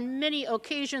met on many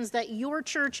occasions, that your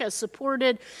church has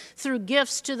supported through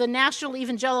gifts to the National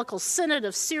Evangelical Synod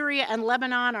of Syria and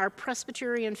Lebanon, our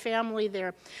Presbyterian family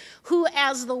there, who,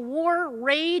 as the war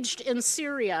raged in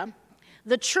Syria,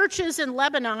 the churches in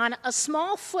Lebanon, a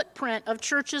small footprint of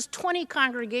churches, 20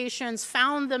 congregations,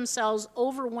 found themselves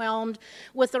overwhelmed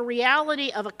with the reality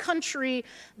of a country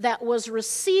that was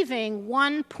receiving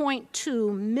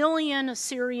 1.2 million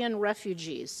Syrian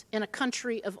refugees in a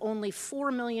country of only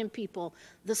 4 million people,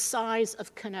 the size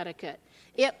of Connecticut.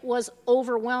 It was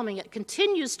overwhelming. It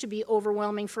continues to be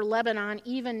overwhelming for Lebanon,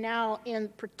 even now,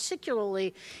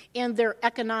 particularly in their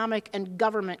economic and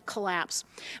government collapse.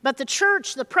 But the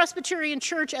church, the Presbyterian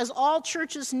Church, as all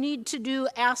churches need to do,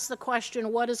 asks the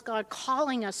question, what is God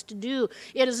calling us to do?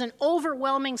 It is an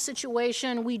overwhelming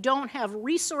situation. We don't have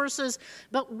resources,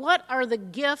 but what are the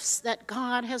gifts that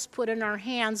God has put in our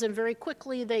hands? And very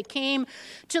quickly they came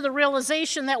to the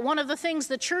realization that one of the things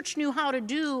the church knew how to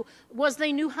do was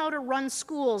they knew how to run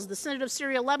schools. The Synod of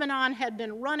Syria Lebanon had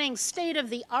been running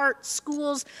state-of-the-art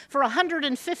schools for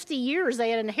 150 years. They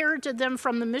had inherited them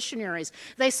from the missionaries.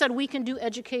 They said, we can do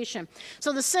education.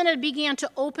 So the Synod began to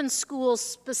open schools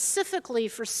specifically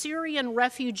for Syrian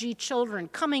refugee children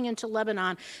coming into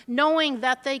Lebanon, knowing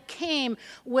that they came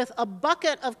with a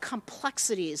bucket of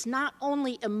complexities, not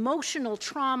only emotional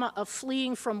trauma of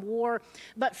fleeing from war,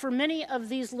 but for many of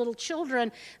these little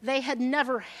children, they had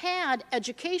never had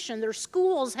education. Their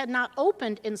schools had not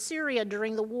opened in Syria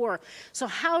during the war. So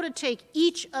how to take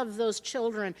each of those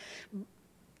children,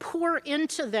 pour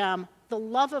into them the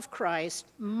love of Christ,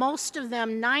 most of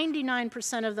them,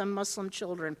 99% of them Muslim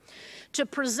children, to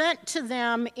present to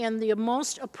them in the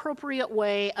most appropriate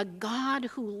way a God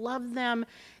who loved them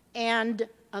and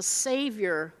a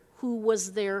Savior who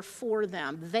was there for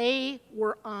them. They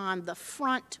were on the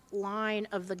front line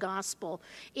of the gospel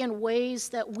in ways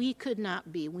that we could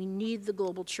not be. We need the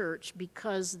global church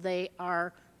because they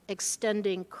are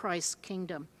extending Christ's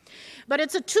kingdom. But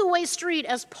it's a two-way street,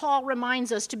 as Paul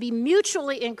reminds us. To be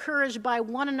mutually encouraged by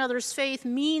one another's faith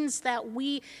means that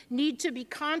we need to be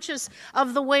conscious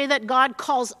of the way that God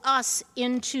calls us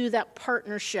into that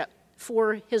partnership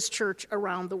for his church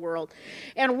around the world.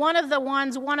 And one of the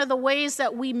ways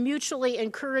that we mutually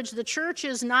encourage the church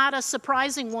is not a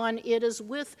surprising one. It is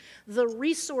with the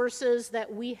resources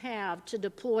that we have to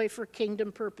deploy for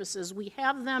kingdom purposes. We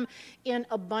have them in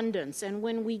abundance. And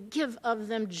when we give of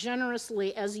them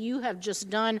generously, as you have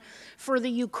just done for the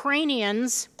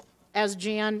Ukrainians, as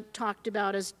Jan talked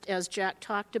about, as Jack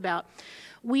talked about,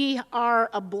 we are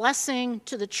a blessing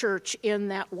to the church in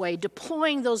that way,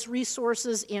 deploying those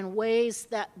resources in ways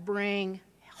that bring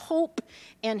hope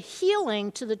and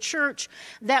healing to the church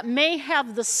that may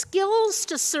have the skills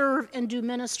to serve and do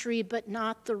ministry, but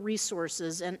not the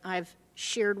resources. And I've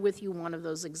shared with you one of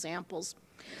those examples.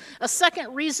 A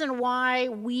second reason why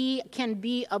we can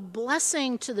be a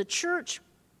blessing to the church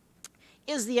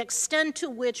is the extent to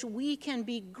which we can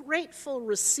be grateful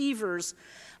receivers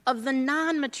of the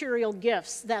non-material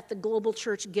gifts that the global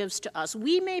church gives to us.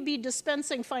 We may be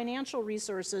dispensing financial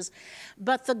resources,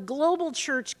 but the global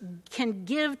church can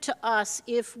give to us,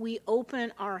 if we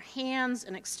open our hands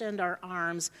and extend our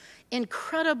arms,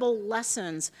 incredible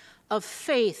lessons of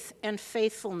faith and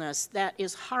faithfulness that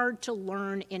is hard to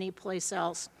learn anyplace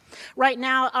else. Right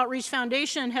now, Outreach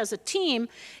Foundation has a team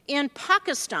in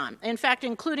Pakistan, in fact,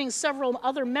 including several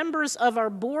other members of our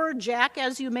board. Jack,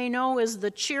 as you may know, is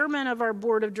the chairman of our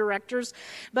board of directors.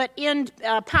 But in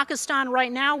Pakistan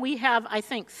right now, we have, I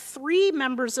think, 3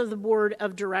 members of the board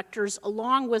of directors,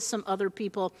 along with some other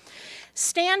people,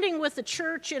 standing with the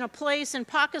church in a place in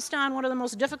Pakistan, one of the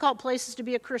most difficult places to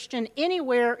be a Christian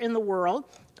anywhere in the world.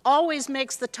 Always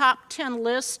makes the top 10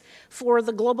 list for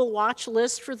the Global Watch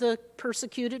list for the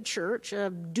persecuted church, a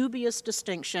dubious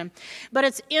distinction. But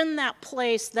it's in that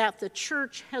place that the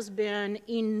church has been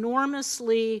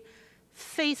enormously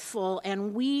faithful,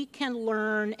 and we can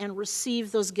learn and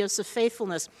receive those gifts of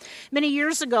faithfulness. Many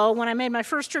years ago, when I made my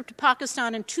first trip to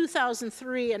Pakistan in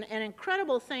 2003, an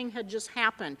incredible thing had just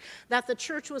happened that the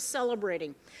church was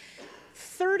celebrating.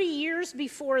 30 years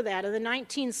before that, in the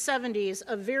 1970s,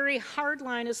 a very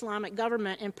hardline Islamic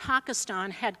government in Pakistan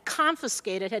had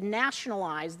confiscated, had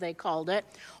nationalized, they called it,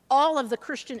 all of the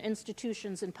Christian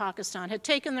institutions in Pakistan, had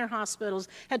taken their hospitals,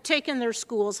 had taken their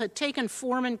schools, had taken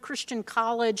Foreman Christian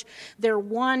College, their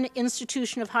one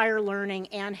institution of higher learning,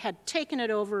 and had taken it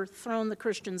over, thrown the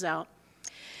Christians out.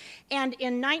 And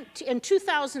in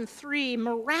 2003,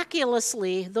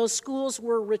 miraculously, those schools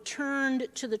were returned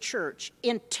to the church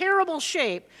in terrible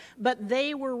shape, but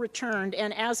they were returned.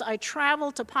 And as I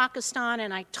traveled to Pakistan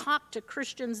and I talked to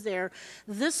Christians there,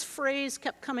 this phrase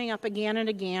kept coming up again and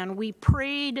again. We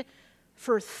prayed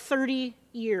for 30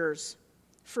 years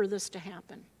for this to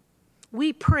happen.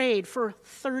 We prayed for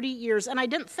 30 years, and I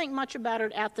didn't think much about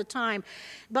it at the time,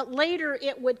 but later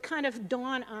it would kind of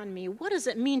dawn on me, what does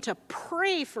it mean to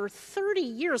pray for 30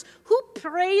 years? Who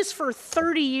prays for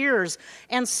 30 years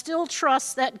and still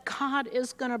trusts that God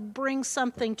is going to bring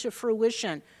something to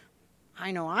fruition?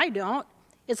 I know I don't.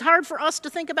 It's hard for us to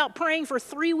think about praying for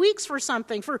 3 weeks for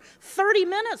something, for 30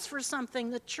 minutes for something.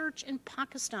 The church in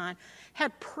Pakistan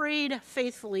had prayed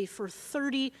faithfully for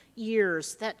 30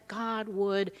 years that God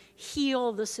would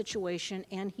heal the situation,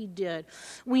 and he did.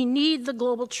 We need the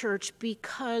global church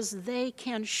because they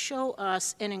can show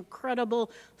us an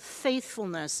incredible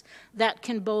faithfulness that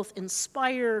can both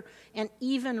inspire and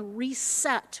even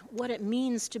reset what it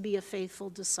means to be a faithful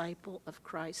disciple of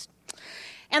Christ.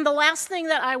 And the last thing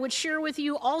that I would share with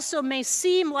you also may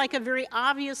seem like a very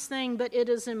obvious thing, but it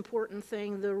is an important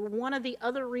thing. One of the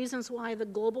other reasons why the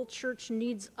global church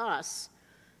needs us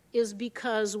is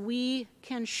because we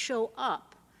can show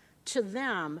up to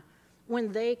them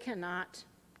when they cannot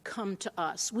come to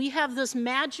us. We have this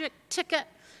magic ticket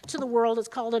to the world. It's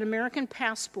called an American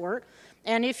passport.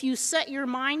 And if you set your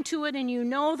mind to it and you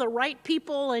know the right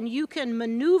people and you can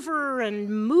maneuver and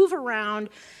move around,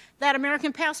 that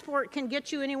American passport can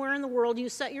get you anywhere in the world you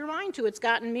set your mind to. It's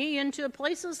gotten me into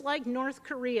places like North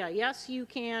Korea. Yes, you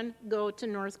can go to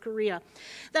North Korea.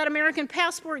 That American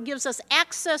passport gives us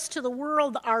access to the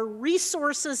world. Our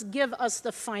resources give us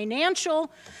the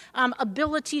financial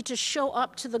ability to show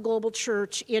up to the global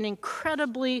church in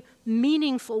incredibly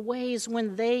meaningful ways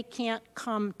when they can't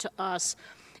come to us.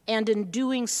 And in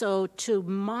doing so, to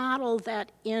model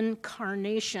that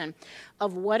incarnation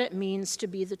of what it means to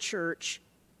be the church,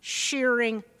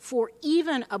 sharing for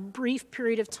even a brief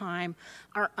period of time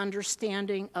our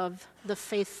understanding of the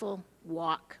faithful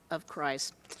walk of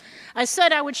Christ. I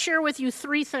said I would share with you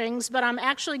 3 things, but I'm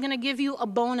actually going to give you a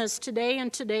bonus today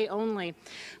and today only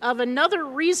of another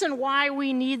reason why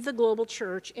we need the global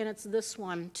church, and it's this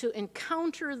one: to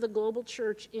encounter the global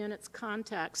church in its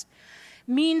context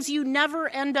means you never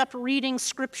end up reading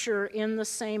Scripture in the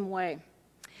same way.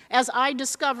 As I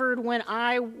discovered when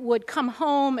I would come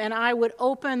home and I would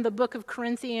open the book of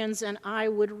Corinthians and I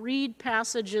would read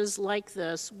passages like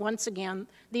this, once again,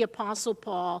 the Apostle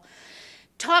Paul,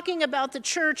 talking about the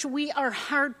church, we are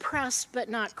hard-pressed but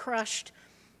not crushed.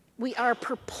 We are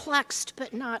perplexed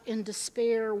but not in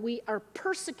despair. We are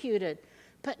persecuted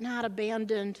but not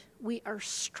abandoned. We are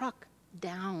struck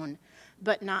down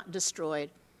but not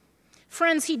destroyed.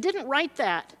 Friends, he didn't write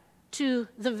that to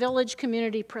the Village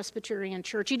Community Presbyterian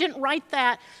Church. He didn't write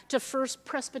that to First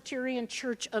Presbyterian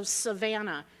Church of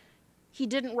Savannah. He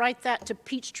didn't write that to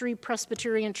Peachtree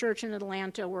Presbyterian Church in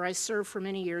Atlanta, where I served for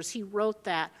many years. He wrote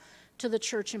that to the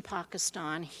church in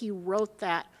Pakistan. He wrote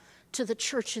that to the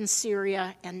church in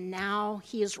Syria, and now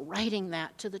he is writing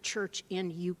that to the church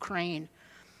in Ukraine.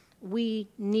 We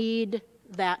need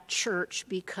that church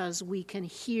because we can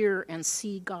hear and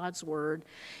see God's word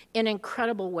in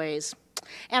incredible ways.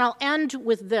 And I'll end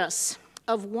with this,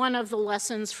 of one of the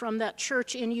lessons from that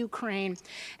church in Ukraine,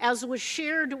 as was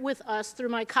shared with us through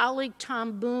my colleague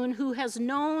Tom Boone, who has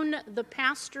known the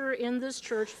pastor in this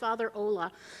church, Father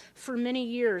Ola, for many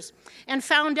years, and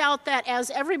found out that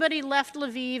as everybody left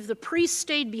Lviv, the priest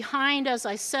stayed behind, as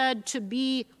I said, to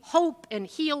be hope and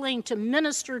healing, to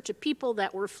minister to people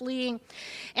that were fleeing,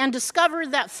 and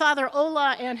discovered that Father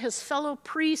Ola and his fellow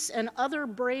priests and other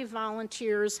brave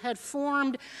volunteers had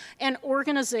formed an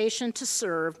organization to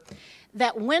serve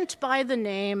that went by the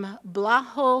name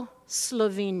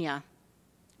Blahoslovenia.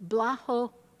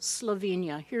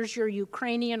 Blahoslovenia. Here's your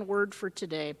Ukrainian word for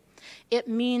today. It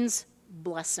means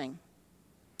blessing.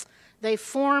 They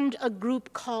formed a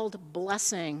group called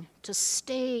Blessing to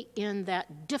stay in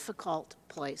that difficult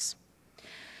place.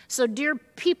 So, dear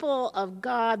people of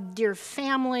God, dear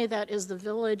family that is the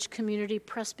Village Community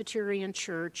Presbyterian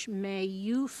Church, may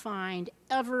you find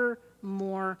ever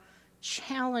more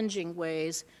challenging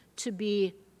ways to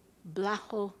be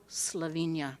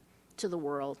Blahoslovenia to the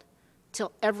world,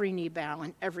 till every knee bow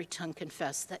and every tongue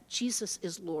confess that Jesus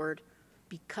is Lord,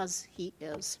 because he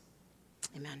is.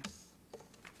 Amen.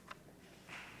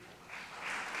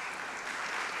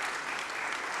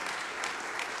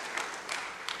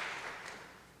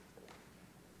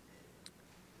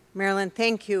 Marilyn,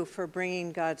 thank you for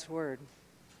bringing God's word.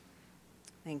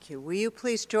 Thank you. Will you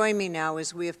please join me now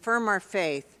as we affirm our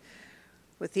faith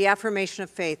with the affirmation of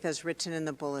faith as written in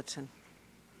the bulletin.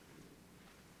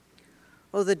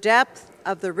 Oh, the depth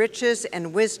of the riches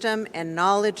and wisdom and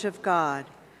knowledge of God!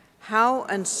 How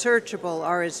unsearchable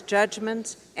are his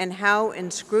judgments and how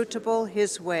inscrutable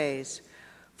his ways!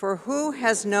 For who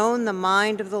has known the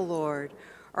mind of the Lord,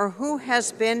 or who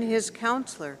has been his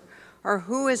counselor, or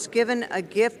who has given a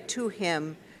gift to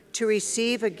him to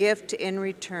receive a gift in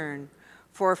return?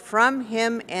 For from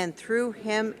him and through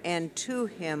him and to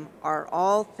him are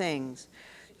all things.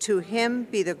 To him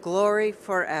be the glory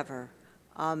forever.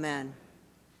 Amen.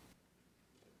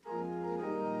 Story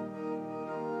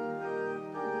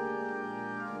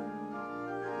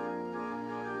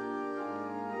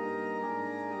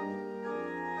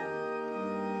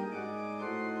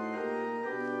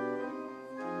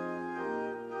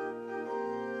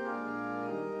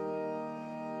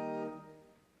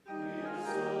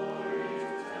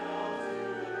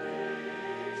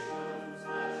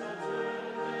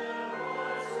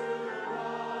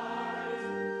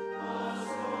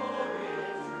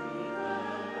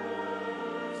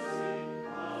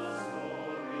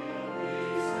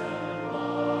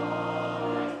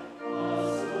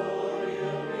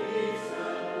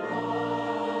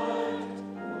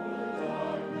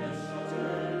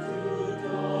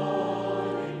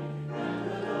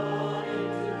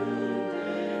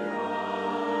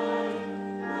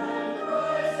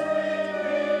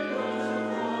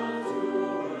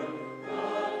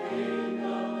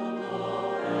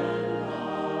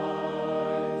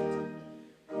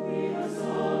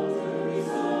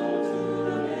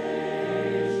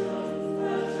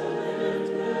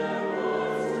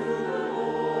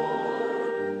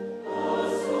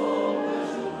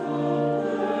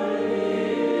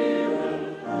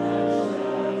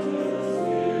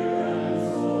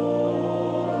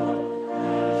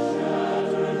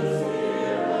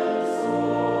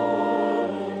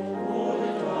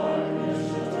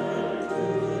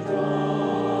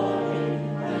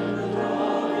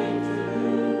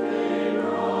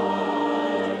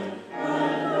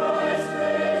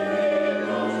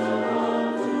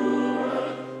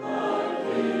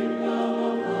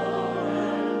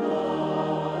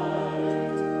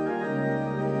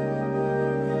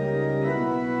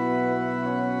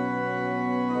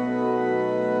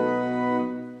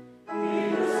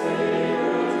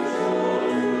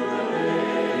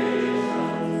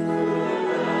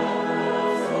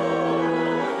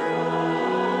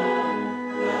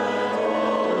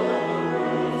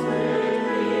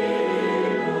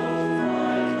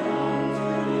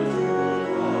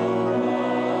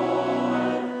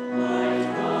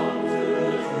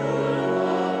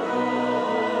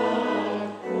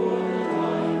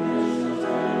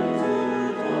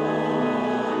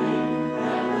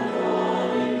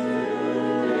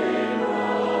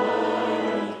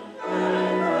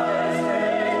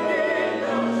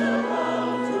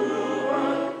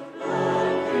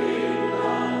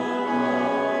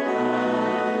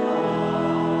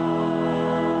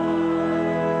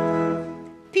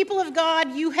people of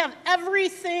God, you have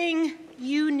everything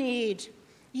you need.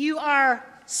 You are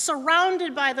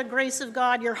surrounded by the grace of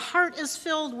God. Your heart is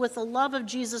filled with the love of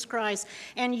Jesus Christ,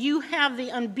 and you have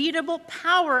the unbeatable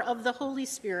power of the Holy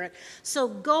Spirit. So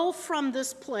go from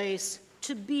this place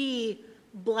to be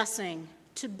blessing,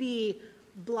 to be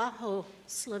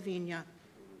blahoslavenia.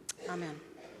 Amen.